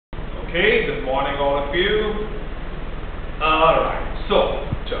Okay, good morning all of you. Alright, so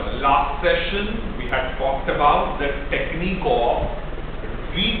last session we had talked about the technique of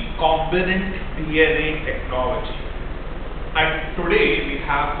recombinant DNA technology. And today we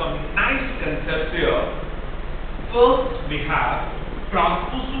have some nice concepts here. First we have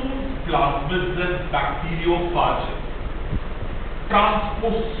transposomes, plasmids and bacteriophages.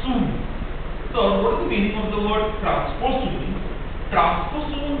 Transposome. So what is the meaning of the word transposome?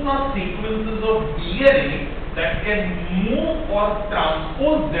 Transposomes are sequences of DNA that can move or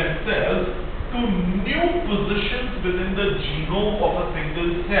transpose themselves to new positions within the genome of a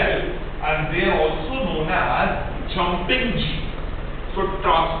single cell, and they are also known as jumping genes. So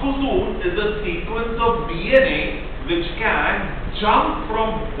transposome is a sequence of DNA which can jump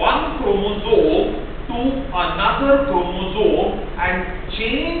from one chromosome to another chromosome and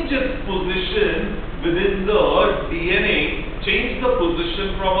change its position within the DNA, change the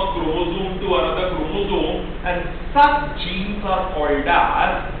position from a chromosome to another chromosome, and such genes are called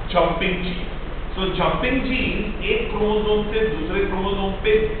as jumping genes. So jumping genes एक chromosome से दूसरे chromosome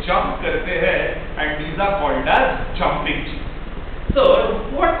पे jump करते हैं, and these are called as jumping genes. So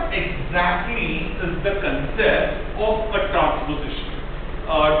what exactly is the concept of a transposition?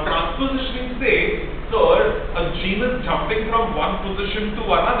 Transpositioning says, sir, a gene is jumping from one position to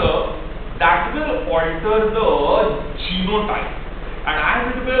another. That will alter the genotype, and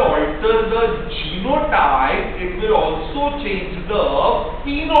as it will alter the genotype, it will also change the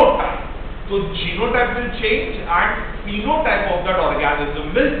phenotype. So genotype will change and phenotype of that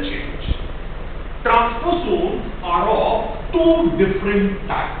organism will change. Transposomes are of two different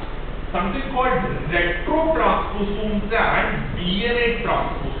types, something called retrotransposomes and DNA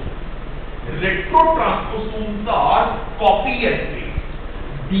transposomes. Retrotransposomes are copy and paste.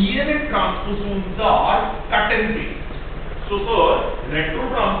 DNA transposomes are cut and paste. So sir,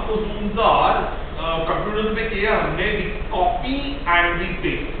 retrotransposomes are computers में किया हमने the copy and the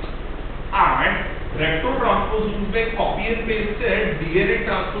paste, and retrotransposomes में copy and paste है, DNA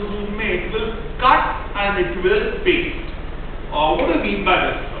transposome में it will cut and it will paste. What do you mean by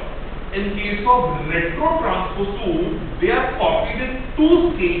this, sir? In case of retrotransposome, they are copied in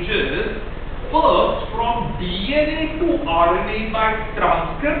two stages. First, from DNA to RNA by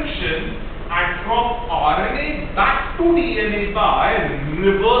transcription, and from RNA back to DNA by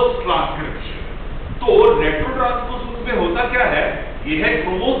reverse transcription. तो retrotransposomes में होता क्या है? ये है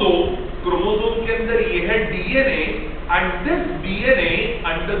chromosome, chromosome के अंदर ये है DNA, and this DNA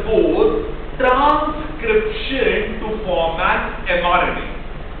undergoes transcription to form an mRNA,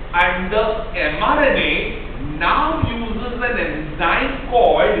 and the mRNA now uses an enzyme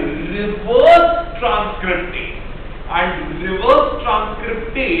called reverse transcriptase, and reverse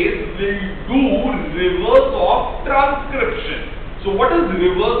transcriptase will do reverse of transcription. So what is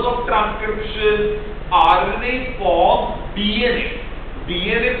reverse of transcription? RNA forms DNA.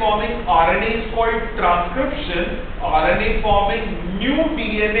 DNA forming RNA is called transcription. RNA forming new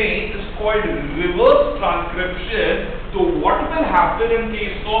DNA is called reverse transcription. So what will happen in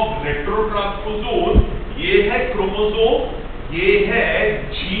case of retrotransposome? ये है chromosome, ये है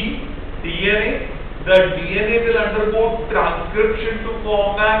gene DNA. The DNA will undergo transcription to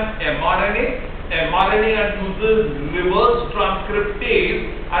form an mRNA. mRNA uses reverse transcriptase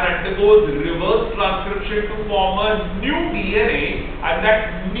and undergoes reverse transcription to form a new DNA, and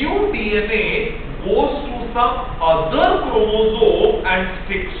that new DNA goes to some other chromosome and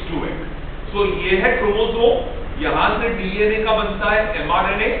sticks to it. So ये है chromosome, यहाँ से DNA का बनता है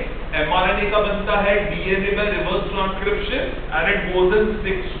mRNA, mRNA का बनता है DNA by reverse transcription, and it goes and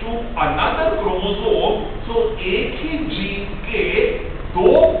sticks to another chromosome. So एक ही जीन के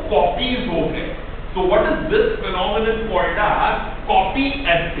दो copies हो गए. So what is this phenomenon called as copy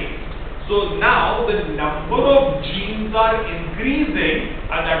and paste? So now the number of genes are increasing,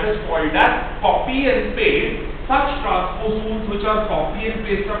 and that is called as copy and paste. Such transposomes which are copy and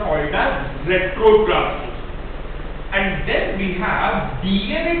paste are called as retrotransposomes. And then we have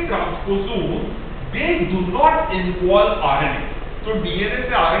DNA transposomes. They do not involve RNA. So DNA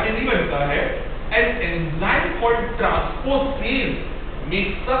से RNA नहीं बनता है. An enzyme called transposase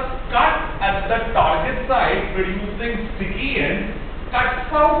makes a cut at the target site, producing sticky ends,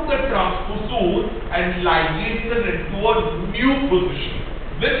 cuts out the transposome and ligates it into a new position.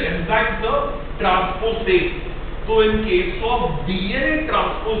 Which enzyme is the transposase? So in case of DNA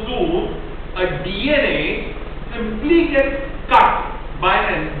transposome, a DNA simply gets cut by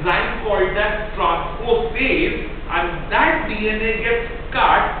an enzyme called as transposase, and that DNA gets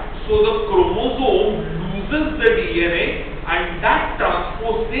cut, so the chromosome loses the DNA, and that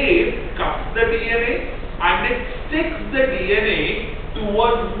transposase cuts the DNA and it sticks the DNA to a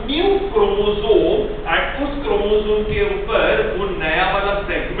new chromosome and उस chromosome के ऊपर वो नया वाला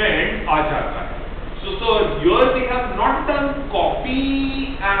segment आ जाता है. So here we have not done copy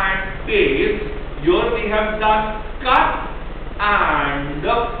and paste. Here we have done cut and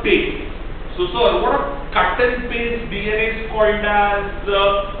paste. So what a cut and paste DNA is called as,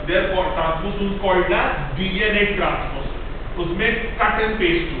 therefore transposons called as DNA transposon. उसमें cut and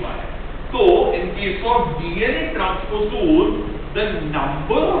paste हुआ है. So in case of DNA transposon, the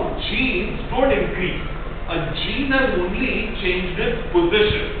number of genes don't increase. A gene has only changed its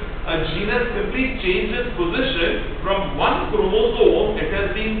position. A gene has simply changed its position from one chromosome. It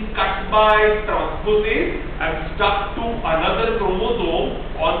has been cut by transposase and stuck to another chromosome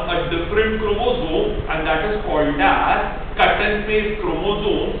on a different chromosome, and that is called as cut and paste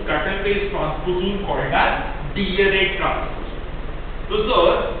chromosomes, cut and paste transposons called as DNA transposons. So sir,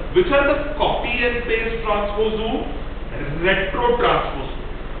 which are the copy and paste transposons? Retrotransposons.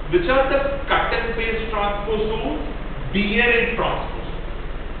 Which are the cut and paste transposons? DNA transposons.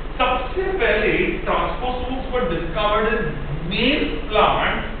 सबसे पहले transposons were discovered in maize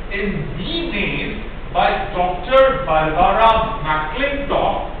plant in bee maize by Dr. Barbara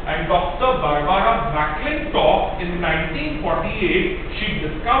McClintock, and Dr. Barbara McClintock in 1948 she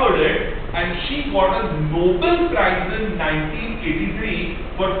discovered it, and she got a Nobel Prize in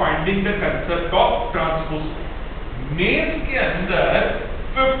 1983 for finding the concept of transposon. Maize के अंदर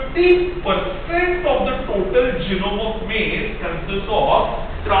 50% of the total genome of maize consists of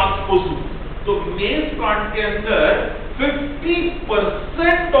transposons. तो maize plant के अंदर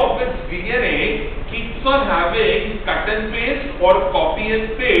 50% of its DNA keeps on having cut and paste or copy and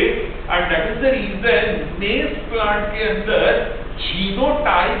paste, and that is the reason maize plant के अंदर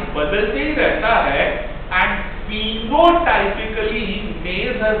genotype बदलते ही रहता है, and phenotypically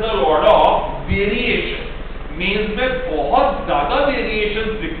maize has a lot of variation. Maize में बहुत ज़्यादा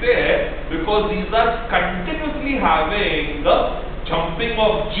variations दिखते हैं because these are continuously having the jumping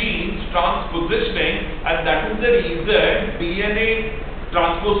of genes, transpositioning, and that is the reason DNA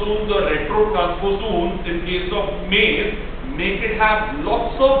transposons or retrotransposons in case of maize make it have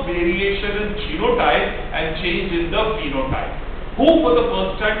lots of variation in genotype and change in the phenotype. Who for the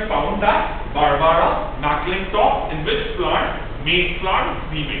first time found that? Barbara McClintock. In which plant? Maize plant,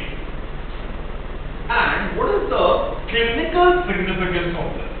 bee maize. And what is the clinical significance of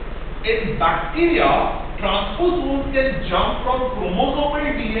this? In bacteria, transposons can jump from chromosomal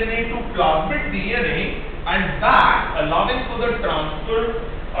DNA to plasmid DNA and back, allowing for the transfer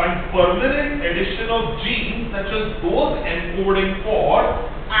and permanent addition of genes such as those encoding for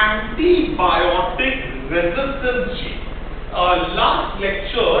antibiotic resistance genes. Last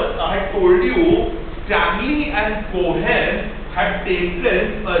lecture I had told you Stanley and Cohen had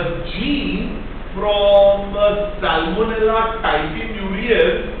taken a gene from Salmonella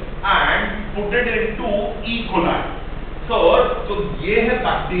typhimurium and put it into E. coli. So ये है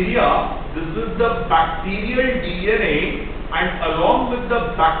bacteria. This is the bacterial DNA, and along with the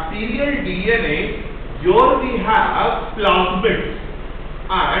bacterial DNA, here we have plasmids,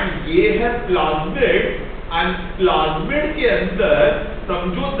 and ये है plasmid, and plasmid के अंदर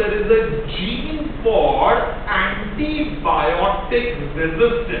समझो there is a gene for antibiotic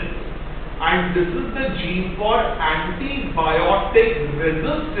resistance. And this is the gene for antibiotic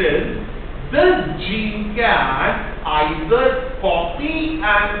resistance. This gene can either copy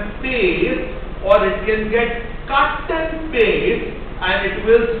and paste, or it can get cut and paste, and it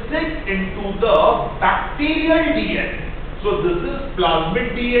will stick into the bacterial DNA. So this is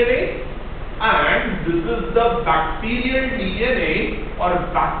plasmid DNA, and this is the bacterial DNA. और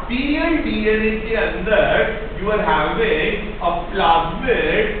bacterial DNA के अंदर you are having a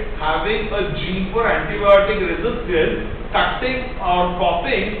plasmid having a gene for antibiotic resistance, cutting or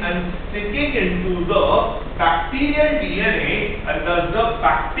copying and sticking into the bacterial DNA, and thus the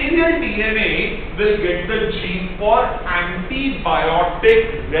bacterial DNA will get the gene for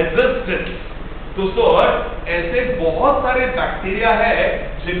antibiotic resistance. तो sir ऐसे बहुत सारे bacteria है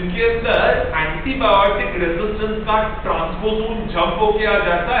जिनके अंदर antibiotic resistance का ट्रांसपोजोन jump होके आ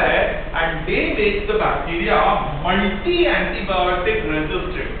जाता है, and they make the bacteria multi antibiotic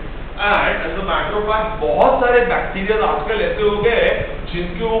resistant. And as a matter of fact बहुत सारे बैक्टीरिया आजकल ऐसे हो गए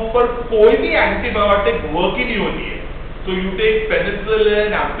जिनके ऊपर कोई भी एंटीबायोटिक वर्क ही नहीं होती है. So you take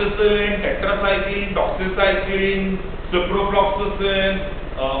penicillin, ampicillin, tetracycline, doxycycline, ciprofloxacin,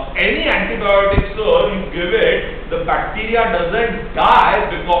 any antibiotic, sir, you give it, the bacteria doesn't die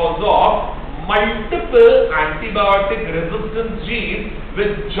because of multiple antibiotic resistance genes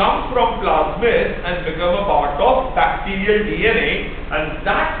which jump from plasmids and become a part of bacterial DNA, and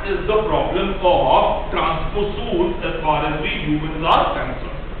that is the problem of transposons as far as we humans are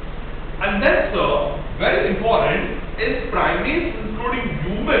concerned. And then, sir, very important, in primates including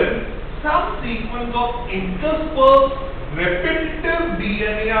humans, some sequence of interspersed repetitive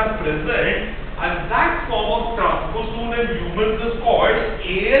DNA are present, and that form of transposon in humans is called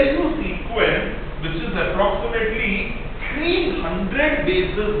ALU sequence, which is approximately 300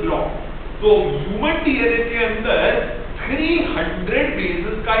 bases long. तो human DNA के अंदर 300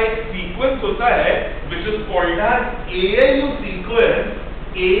 bases का एक sequence होता है, which is called as ALU sequence.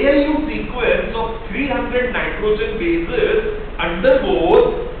 ALU sequence of 300 nitrogen bases undergoes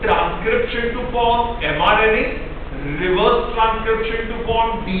transcription to form mRNA, reverse transcription to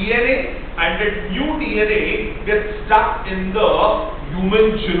form DNA, and that new DNA gets stuck in the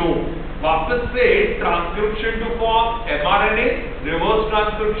human genome. वापस से transcription to form mRNA, reverse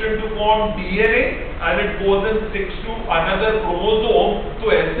transcription to form DNA, and it goes and sticks to another chromosome.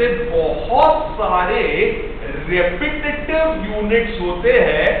 तो ऐसे बहुत सारे repetitive units होते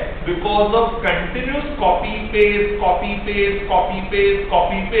हैं because of continuous copy paste, copy paste, copy paste,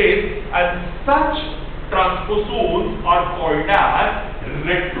 copy paste, and such transposons are called as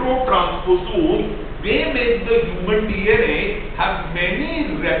retrotransposons. They make the human DNA have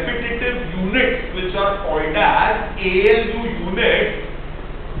many repetitive units which are called as ALU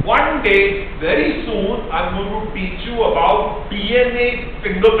units. One day, very soon, I'm going to teach you about DNA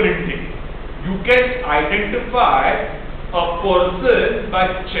fingerprinting. You can identify a person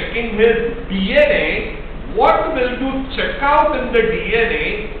by checking his DNA. What will you check out in the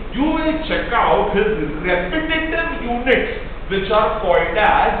DNA? You will check out his repetitive units, which are called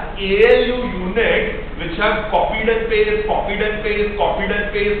as ALU units, which have copied and paste, copied and paste, copied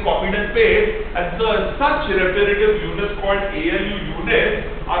and paste, copied and paste, and so such repetitive units called ALU units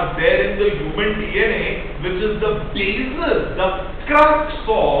are there in the human DNA, which is the basis, the crux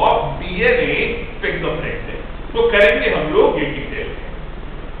of DNA fingerprinting. So करेंगे हम लोग ये detail में.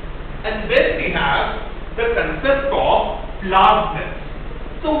 And then we have the concept of plasmids.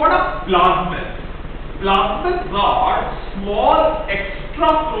 So what are plasmids? Plasmids are small extra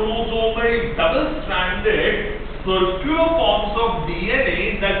chromosomal double-stranded circular forms of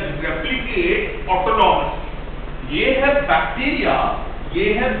DNA that replicate autonomously. ये है bacteria, ये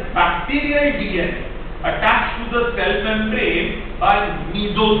है bacterial DNA attached to the cell membrane by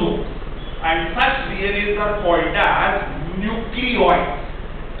mesosomes, and such DNAs are called as nucleoids.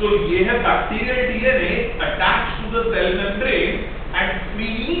 So ये है bacterial DNA attached to the cell membrane and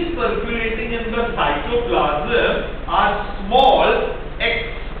freely circulating in the cytoplasm are small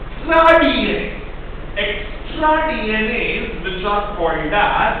extra DNA. Extra DNAs which are called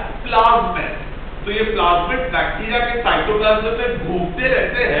as plasmids. तो ये plasmid bacteria के cytoplasm में घूमते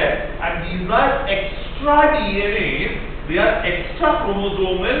रहते हैं, and these are extra DNAs. They are extra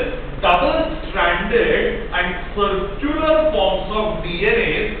chromosomal, double-stranded and circular forms of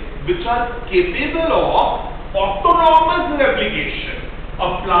DNAs which are capable of autonomous replication. A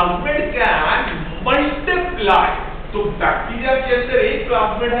plasmid can multiply. तो bacteria के अंदर एक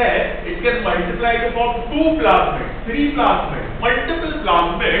प्लाज्मिड है, it can multiply to form 2 plasmids, 3 plasmids, multiple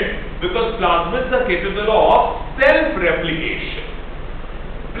plasmids, because plasmids are capable of self-replication.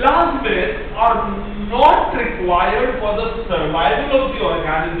 Plasmids are not required for the survival of the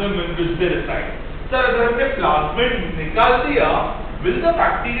organism in which they reside. Sir, अगर हमने plasmid निकाल दिया, will the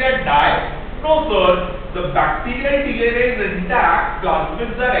bacteria die? No, sir. The bacterial DNA is intact.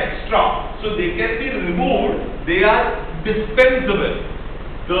 Plasmids are extra, so they can be removed. They are dispensable.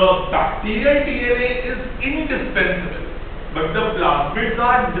 The bacterial DNA is indispensable, but the plasmids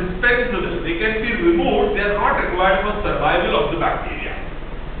are dispensable. They can be removed. They are not required for survival of the bacteria.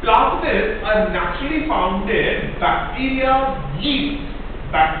 Plasmids are naturally found in bacteria, yeast.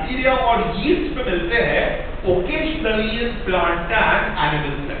 Bacteria और yeast में मिलते हैं occasionally in plant and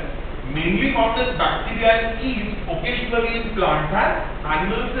animal cells. Mainly found in bacteria and yeast, occasionally in plant and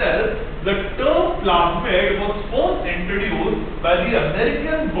animal cells. The term plasmid was first introduced by the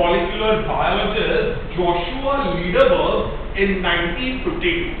American molecular biologist Joshua Lederberg in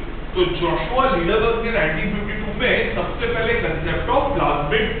 1952. तो Joshua Lederberg ने 1952 में सबसे पहले concept of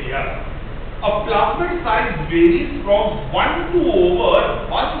plasmid दिया. A plasmid size varies from 1 to over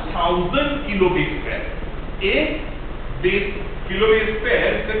 1000 kilobase pair. एक base kilobase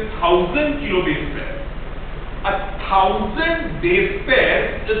pair is 1000 kilobase pair. 1000 base pair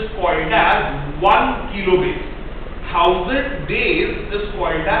is called as 1 kilobase. 1000 base is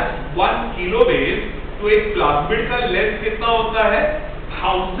called as 1 kilobase. तो एक plasmid का length कितना होता है?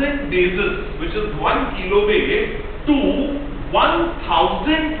 1000 bases, which is 1 kilobase to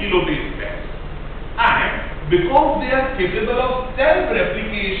 1000 kilobase pairs. And because they are capable of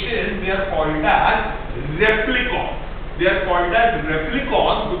self-replication, they are called as replicons. They are called as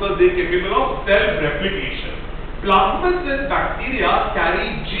replicons because they're capable of self-replication. Plasmids in bacteria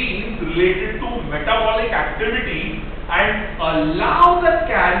carry genes related to metabolic activity and allow the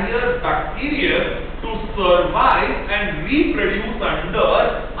carrier bacteria to survive and reproduce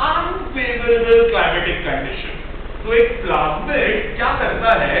under unfavorable climatic conditions. तो एक plasmid क्या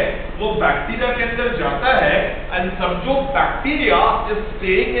करता है, वो bacteria के अंदर जाता है and समझो bacteria is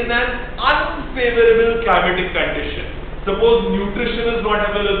staying in an unfavorable climatic condition. Suppose nutrition is not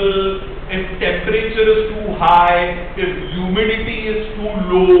available, if temperature is too high, if humidity is too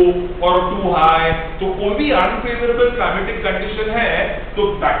low or too high, तो कोई भी unfavorable climatic condition है,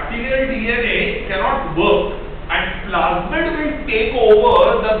 तो bacterial DNA cannot work and plasmid will take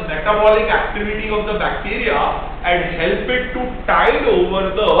over the metabolic activity of the bacteria and help it to tide over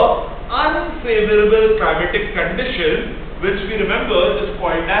the unfavorable climatic condition, which we remember is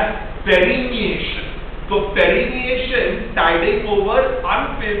called as permeation. So permeation, tiding over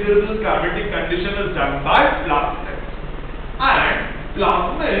unfavorable climatic condition, is done by plasmids. And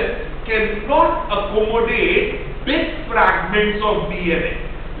plasmids cannot accommodate big fragments of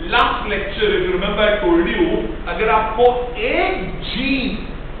DNA. Last lecture, if you remember, I told you, अगर आपको एक gene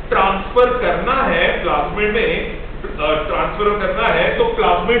transfer करना है plasmid में, transfer करना है, तो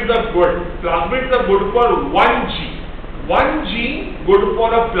plasmids are good. Plasmids are good for one gene good for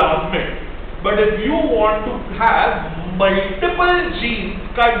a plasmid. But if you want to have multiple genes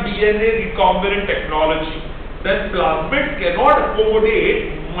का DNA recombinant technology, then plasmid cannot accommodate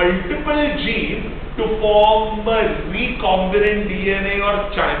multiple genes to form a recombinant DNA or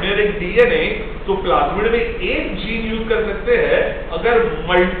chimeric DNA. तो plasmid में एक gene use कर सकते हैं. अगर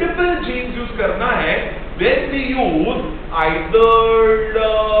multiple genes use करना है, then we use either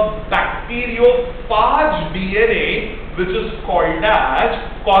bacteriophage DNA, which is called as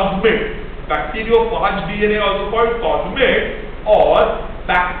cosmid. Bacteriophage DNA also called cosmid, or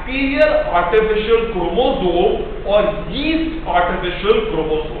bacterial artificial chromosome or yeast artificial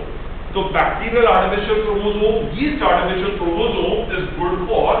chromosome. So bacterial artificial chromosome, yeast artificial chromosome is good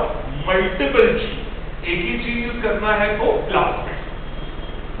for multiple genes. एक ही gene use करना है तो plasmid.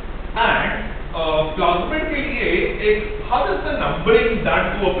 And plasmid के लिए एक, how is the numbering done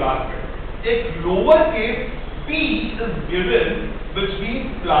to a plasmid? एक lowercase p is given, which means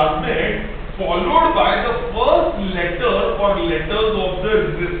plasmid, followed by the first letter or letters of the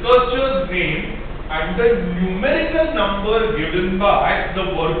researcher's name and the numerical number given by the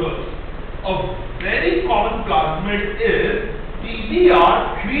workers. A very common plasmid is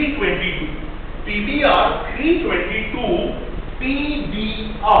PBr322. PBr322,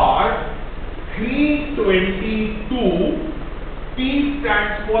 PBr322, P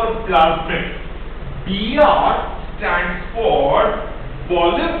stands for plasmid. Br stands for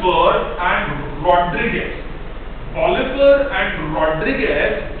Bolivar and Rodriguez. Bolivar and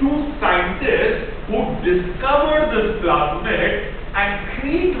Rodriguez, two scientists who discovered this plasmid, and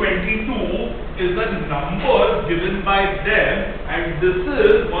 322 is a number given by them, and this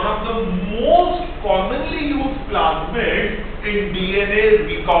is one of the most commonly used plasmids in DNA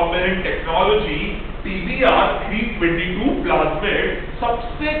recombinant technology. PBr322 plasmid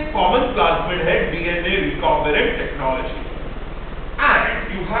सबसे common plasmid है DNA recombinant technology. And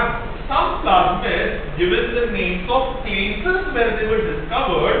you have some plasmids given the names of places where they were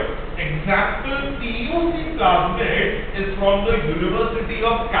discovered. Example, PUC plasmid is from the University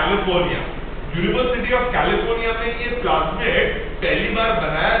of California. University of California में ये plasmid पहली बार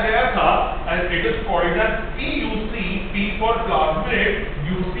बनाया गया था, and it is called as PUC, P for plasmid,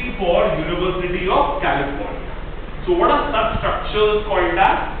 UC for University of California. So what are such structures called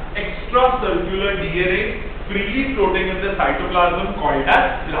as extracircular DNA freely floating in the cytoplasm called as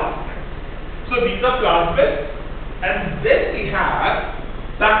plasmids? So these are plasmids, and then we have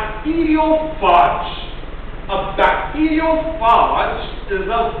bacteriophage. A bacteriophage is a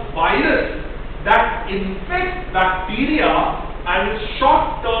virus that infects bacteria, and its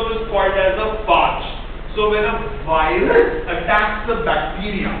short term is called as a phage. So when a virus attacks the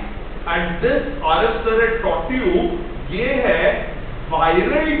bacteria, and this RF sir had taught you, ये है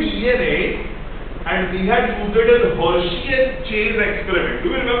viral DNA, and we had used it in Hershey and Chase experiment. Do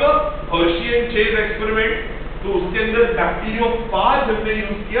you remember Hershey and Chase experiment? तो उसके अंदर bacteriophage हमने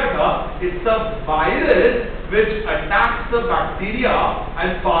use किया था. It's a virus which attacks the bacteria and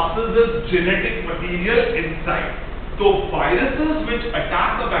passes its genetic material inside. So viruses which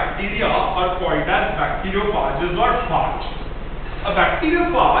attack the bacteria are called as bacteriophages or phage. A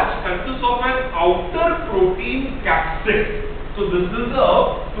bacteriophage consists of an outer protein capsid. So this is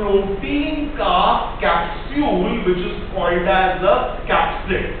a protein का capsule which is called as a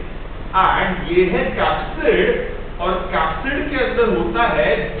capsid. And ये है capsid और capsid के अंदर होता है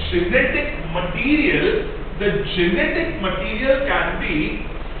genetic material. The genetic material can be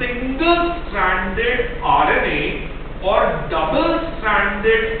single stranded RNA और double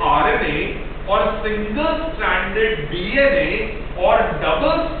stranded RNA और सिंगल स्ट्रैंडेड डीएनए और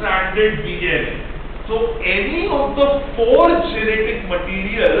double stranded DNA. So any of the four genetic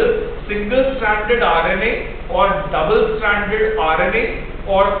materials, single stranded RNA or double stranded RNA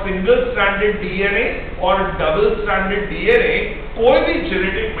or single stranded DNA or double stranded DNA, कोई भी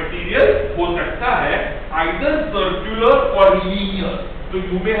genetic material हो सकता है, either circular or linear. So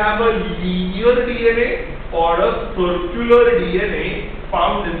you may have a linear DNA or a circular DNA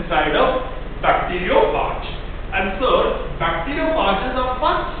found inside of bacteriophage. And sir, bacteriophages are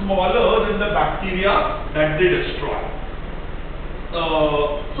much smaller than the bacteria that they destroy.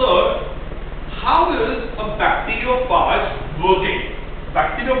 Sir, how is a bacteriophage working?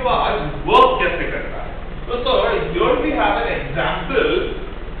 Bacteriophage work कैसे करता है? So sir, here we have an example,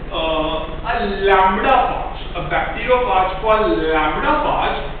 a lambdaphage, a bacteriophage called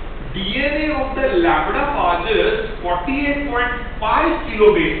lambdaphage. DNA of the lambdaphage is 48.5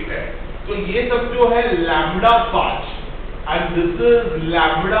 kilobase pair. तो ये सब जो है lambdaphage, and this is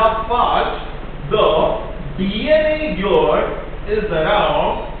lambdaphage. The DNA here is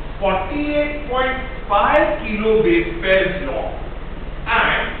around 48.5 kilobase pairs long,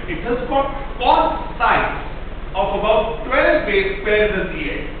 and it has got cos sites of about 12 base pairs at the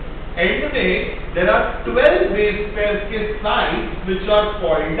end. End में there are 12 base pairs के sites which are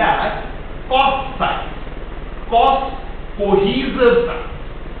called as cos sites, cos cohesive sites.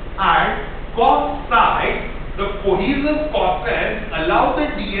 And cos site, the cohesive cos ends allow the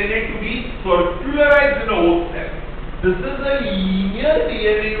DNA to be circularized in a host cell. This is a linear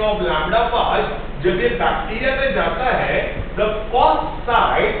DNA of lambdaphage. जब ये bacteria में जाता है, the cos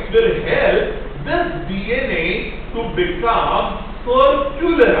sites will help this DNA to become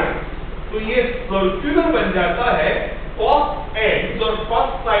circularized. तो ये circular बन जाता है. Cos ends or cos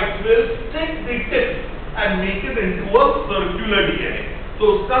sites will stick the tip and make it into a circular DNA. तो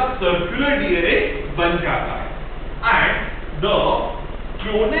उसका सर्कुलर डीएनए बन जाता है. And the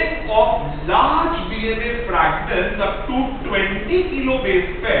cloning of large DNA fragments up to 20 kilo base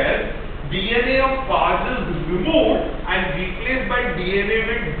pair, DNA of phage is removed and replaced by DNA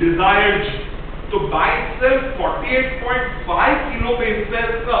with desired gene. तो bye itself 48.5 kilo base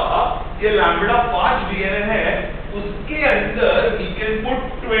pair का ये lambdaphage DNA है. उसके अंदर we can put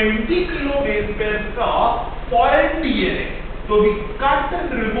 20 kilo base pair का foreign DNA. So we cut and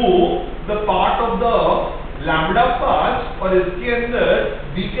remove the part of the lambdaphage और इसके अंदर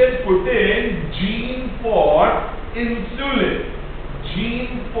we can put in gene for insulin,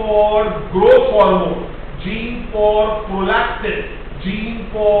 gene for growth hormone, gene for prolactin, gene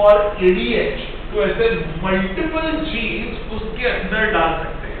for ADH. तो ऐसे multiple genes उसके अंदर डाल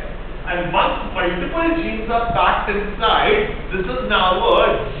सकते हैं. And once multiple genes are packed inside, this is now a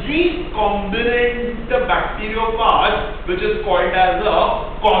recombinant bacteriophage, which is called as a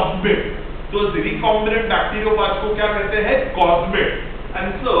cosmid. So recombinant bacteriophage को क्या कहते हैं? Cosmid. And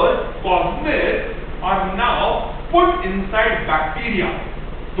so cosmids are now put inside bacteria.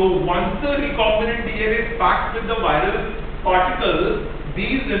 So once the recombinant DNA is packed with the viral particles,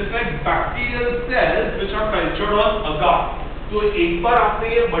 these infect bacterial cells which are cultured on agar. तो एक बार आपने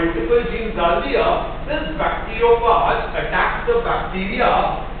ये multiple genes डाल दिया, this bacteriophage attacks the bacteria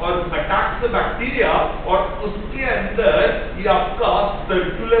और उसके अंदर ये आपका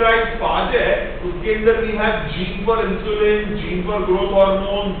circularized phage है. उसके अंदर we have gene for insulin, gene for growth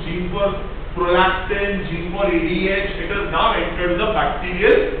hormone, gene for prolactin, gene for ADH. It has now entered the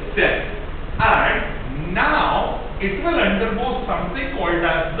bacterial cell, and now it will undergo something called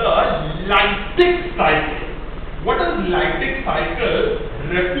as the lytic cycle. What is lytic cycle?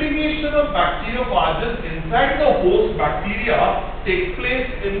 Replication of bacteriophages inside the host bacteria takes place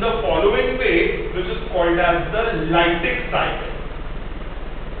in the following way, which is called as the lytic cycle.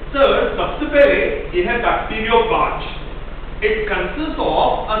 Sir, सबसे पहले ये है bacteriophage. It consists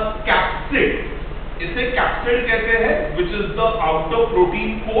of a capsid. इसे capsid कहते हैं, which is the outer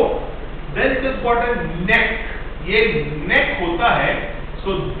protein core. Then it has got a neck. ये neck होता है.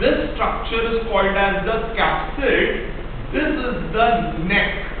 So this structure is called as the capsid. This is the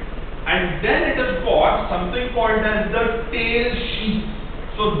neck, and then it has got something called as the tail sheath.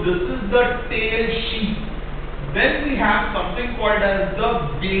 So this is the tail sheath. Then we have something called as the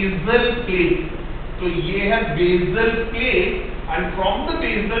basal plate. So ये है basal plate, and from the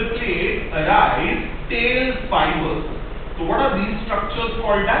basal plate arise tail fibers. So what are these structures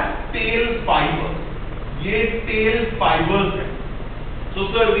called as? Tail fibers. ये tail fibers है. So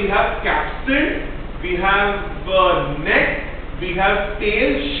sir, we have capsid, we have neck, we have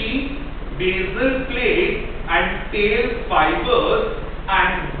tail sheath, basal plate and tail fibers,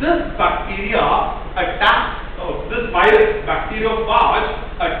 and this bacteria attacks, this virus, bacteriophage,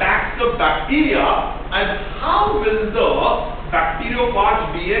 attacks the bacteria. And how will the bacteriophage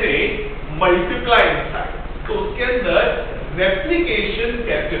DNA multiply inside? तो उसके अंदर replication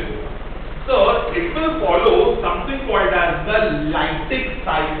कैसे होगा? So it will follow something called as the lytic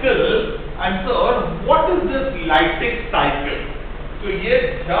cycle. And sir, what is this lytic cycle? So ये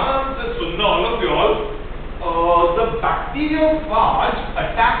ध्यान से सुनना all of you all. The bacteriophage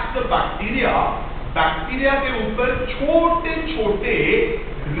attacks the bacteria. Bacteria के ऊपर छोटे छोटे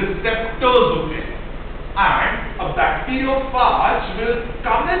रिसेप्टर्स होते हैं, and a bacteriophage will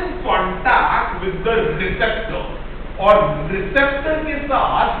come in contact with the receptor, और receptor के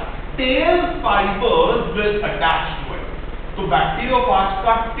साथ tail fibers will attach to it. तो bacteriophage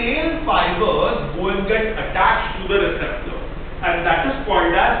का tail fibers go and get attached to the receptor, and that is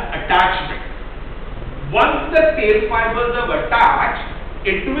called as attachment. Once the tail fibers have attached,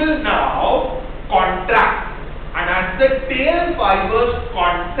 it will now contract, and as the tail fibers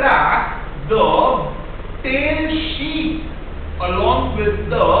contract, the tail sheath along with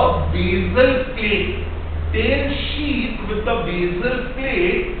the basal plate, tail sheath with the basal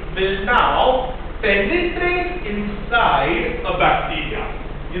plate will now penetrate inside a bacteria.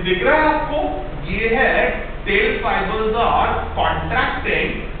 ये दिख रहा है आपको? ये है tail fibers are contracting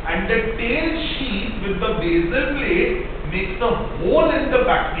and the tail sheath with the basal plate makes a hole in the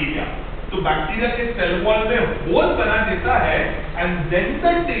bacteria. तो bacteria के cell wall में होल बना देता है, and then the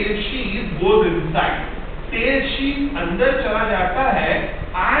tell sheath goes inside. Tell sheath अंदर चला जाता है,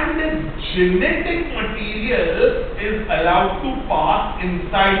 and genetic material is allowed to pass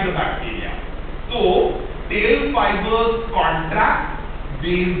inside the bacteria. तो tell fibres contract,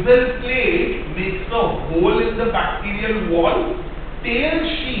 basal plate makes a hole in the bacterial wall, tail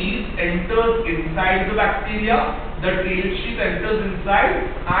sheath enters inside the bacteria, the tail sheath enters inside,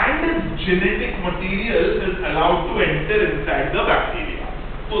 and genetic material is allowed to enter inside the bacteria.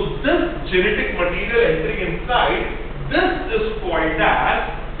 So this genetic material entering inside, this is called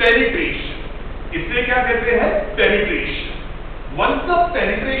as penetration. इसे क्या कहते हैं? Penetration. Once the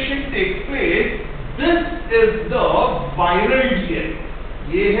penetration takes place, this is the viral DNA.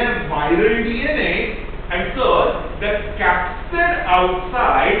 ये है viral DNA, and so the capsid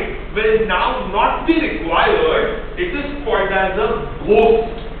outside will now not be required. It is called as a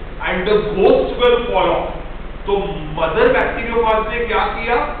ghost, and the ghost will fall off. तो mother bacteriophage ने क्या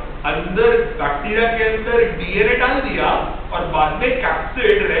किया? अंदर bacteria के अंदर DNA डाल दिया, और बाद में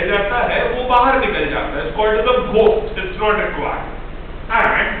कैप्सिड रह जाता है, वो बाहर निकल जाता है. It's called as a ghost. It's not required.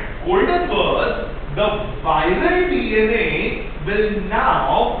 And golden verse, the viral DNA will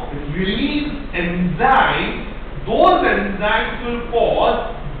now release enzymes. Those enzymes will cause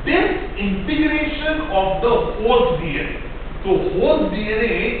disintegration of the host DNA. तो host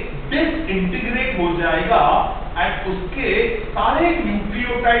DNA disintegrate हो जाएगा, and उसके सारे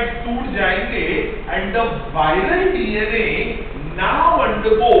nucleotide टूट जाएंगे, and the viral DNA now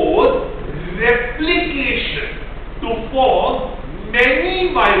undergoes replication to form many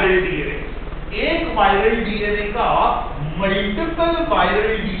viral DNA. एक viral DNA का multiple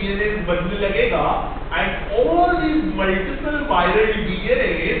viral DNA बनने लगेगा, and all these multiple viral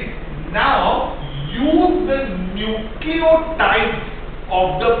DNAs now use the nucleotides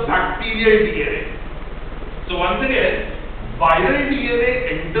of the bacterial DNA. So once again, viral DNA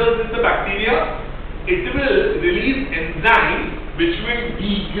enters in the bacteria, it will release enzymes which will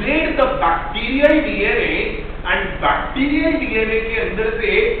degrade the bacterial DNA, and bacterial DNA के अंदर से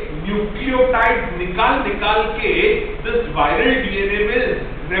nucleotide निकाल के this viral DNA will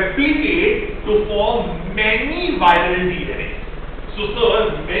replicate to form many viral DNA. So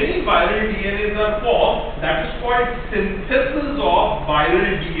sir, many viral DNAs are formed. That is called synthesis of viral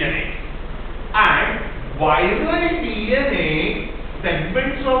DNA. And viral DNA,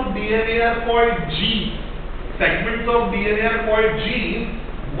 segments of DNA are called genes. Segments of DNA are called genes.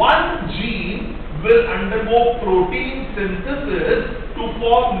 One gene will undergo protein synthesis to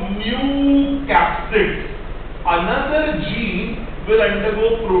form new capsids. Another gene will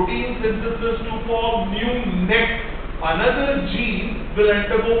undergo protein synthesis to form new necks. Another gene will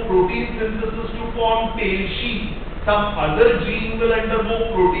undergo protein synthesis to form tail sheath. Some other gene will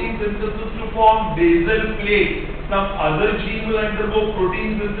undergo protein synthesis to form basal plate. Some other gene will undergo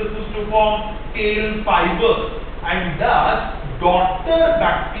protein synthesis to form tail fibers. And thus, daughter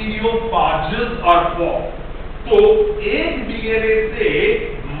bacteriophages are formed. तो एक DNA से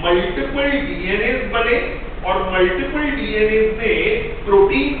multiple DNA बने, और multiple DNA में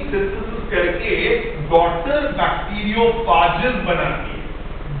protein synthesis करके daughter बैक्टीरियोफाजेस बनाती है।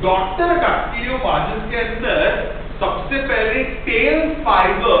 Daughter बैक्टीरियोफाजेस के अंदर सबसे पहले टेल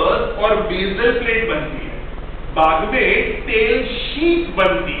फाइबर्स और बेसल प्लेट बनती है, बाद में टेल शीट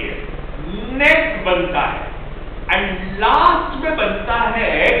बनती है, नेक बनता है एंड लास्ट में बनता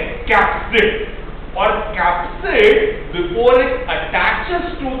है कैप्सिड। और capsid before it attaches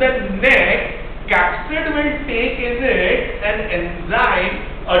to the neck, capsid will take in it an enzyme,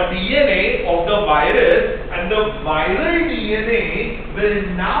 a DNA of the virus, and the viral DNA will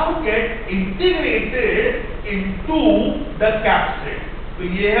now get integrated into the capsid. तो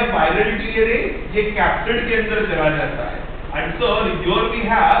ये है viral DNA, ये capsid के अंदर चला जाता है। And so here we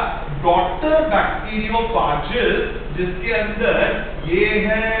have daughter bacteriophages, जिसके अंदर ये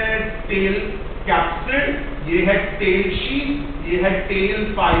है tail capsid, ये है tail sheath, ये है tail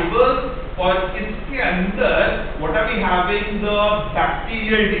fibers, और इसके अंदर what are we having, the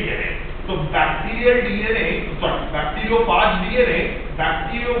bacterial DNA. So bacterial DNA, sorry, bacteriophage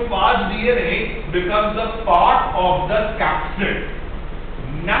DNA becomes a part of the capsid.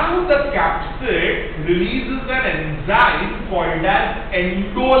 Now the capsid releases an enzyme called as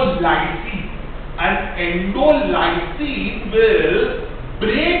endolysine, and endolysine will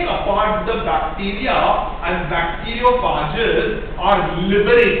break apart the bacteria and bacteriophages are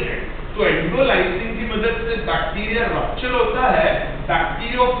liberated. तो एंडोलाइसिन की मदद से bacteria rupture होता है,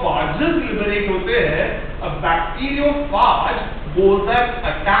 बैक्टीरियोफाजेस liberate होते हैं। अब bacteriophage goes and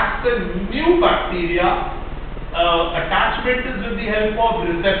attacks a new bacteria. Attachment is with the help of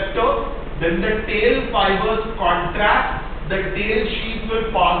receptor. Then the tail fibers contract. The tail sheath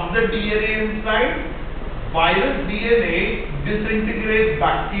will pass the DNA inside. Virus DNA disintegrates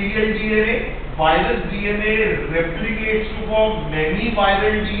bacterial DNA. Virus DNA replicates to form many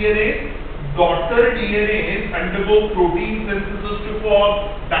viral DNA. Daughter DNAs undergo protein synthesis to form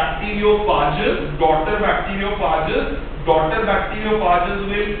bacteriophages, daughter bacteriophages. Daughter bacteriophages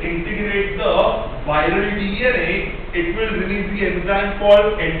will integrate the viral DNA. It will release the enzyme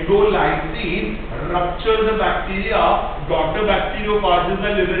called endolysine, rupture the bacteria. Daughter bacteriophages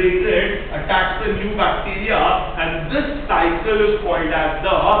are liberated, attacks the new bacteria, and this cycle is called as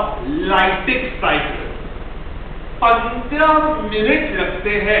the lytic cycle. 15 minute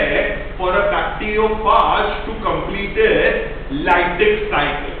लगते हैं for a bacteriophage to complete its lytic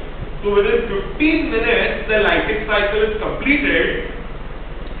cycle. So within 15 minutes the lytic cycle is completed.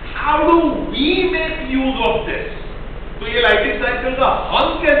 How do we make use of this? तो ये lytic cycle का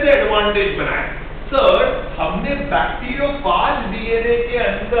हम कैसे advantage बनाएं? Sir, हमने bacteriophage DNA के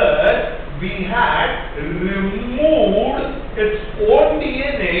अंदर we had removed its own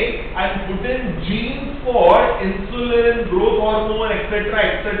DNA and put in genes for insulin, growth hormone, etc.,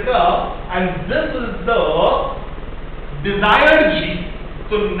 etc., and this is the desired gene.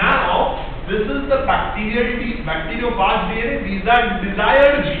 So now this is the bacteriophage DNA. These are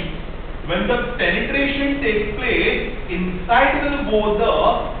desired genes. When the penetration takes place, inside will go the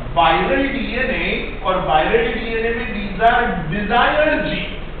viral DNA, or viral DNA में these are desired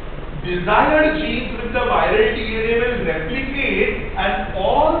genes. Desired genes with the viral DNA will replicate, and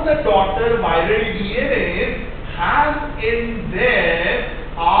all the daughter viral DNAs have in them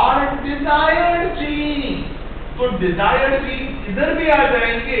are desired genes. So desired genes इधर भी आ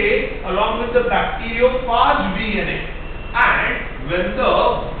जाएंगे along with the bacteriophage DNA, and when the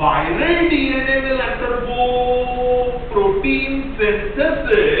viral DNA will undergo protein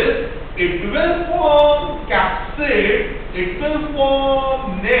synthesis, it will form capsid, it will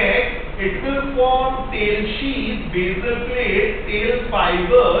form neck, it will form tail sheath, basal plate, tail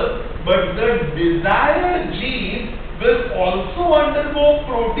fibers, but the desired genes will also undergo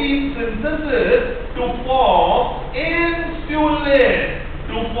protein synthesis to form insulin,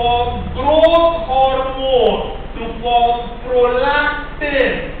 to form growth hormone, to form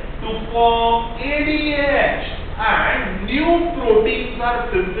prolactin, to form ADH, and new proteins are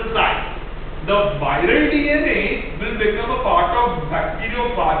synthesized. The viral DNA will become a part of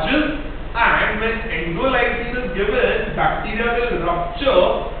bacteriophages, and when endolysine is given, bacteria will rupture,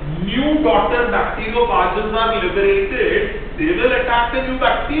 new daughter bacteriophages are liberated, they will attack the new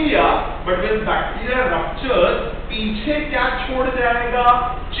bacteria, but when bacteria ruptures, पीछे क्या छोड़ जाएगा?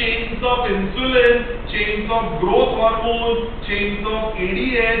 Chains of insulin, chains of growth hormone, chains of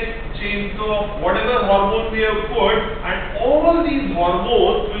ADH, chains of whatever hormone we have put, and all these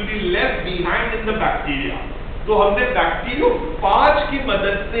hormones will be left behind in the bacteria. तो हमने bacteriophage की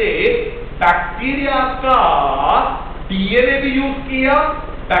मदद से bacteria का डीएनए भी use किया,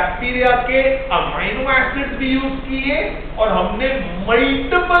 bacteria के amino acids भी यूज किए, और हमने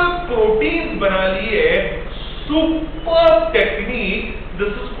मल्टीपल प्रोटीन्स बना लिए. Super technique.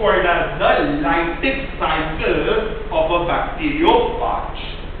 This is called as the lytic cycle of a bacteriophage.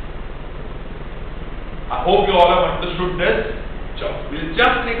 I hope you all have understood this. So we'll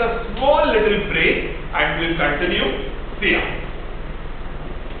just take a small little break and we'll continue. See ya.